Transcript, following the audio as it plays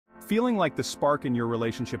Feeling like the spark in your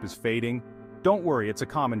relationship is fading? Don't worry, it's a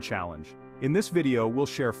common challenge. In this video, we'll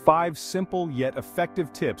share 5 simple yet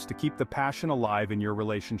effective tips to keep the passion alive in your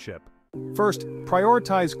relationship. First,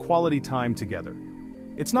 prioritize quality time together.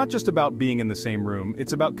 It's not just about being in the same room,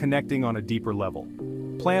 it's about connecting on a deeper level.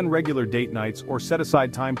 Plan regular date nights or set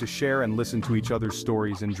aside time to share and listen to each other's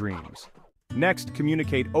stories and dreams. Next,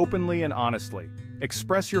 communicate openly and honestly.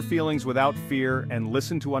 Express your feelings without fear and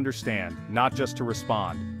listen to understand, not just to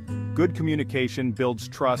respond. Good communication builds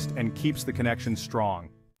trust and keeps the connection strong.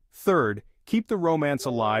 Third, keep the romance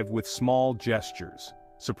alive with small gestures.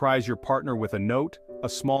 Surprise your partner with a note, a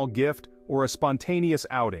small gift, or a spontaneous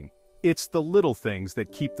outing. It's the little things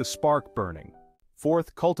that keep the spark burning.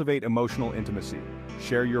 Fourth, cultivate emotional intimacy.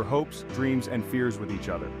 Share your hopes, dreams, and fears with each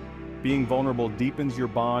other. Being vulnerable deepens your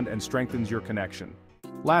bond and strengthens your connection.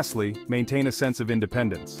 Lastly, maintain a sense of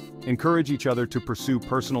independence. Encourage each other to pursue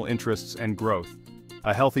personal interests and growth.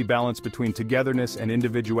 A healthy balance between togetherness and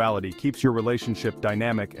individuality keeps your relationship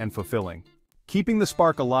dynamic and fulfilling. Keeping the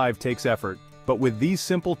spark alive takes effort, but with these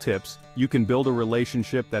simple tips, you can build a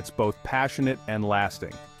relationship that's both passionate and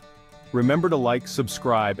lasting. Remember to like,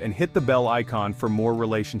 subscribe, and hit the bell icon for more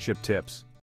relationship tips.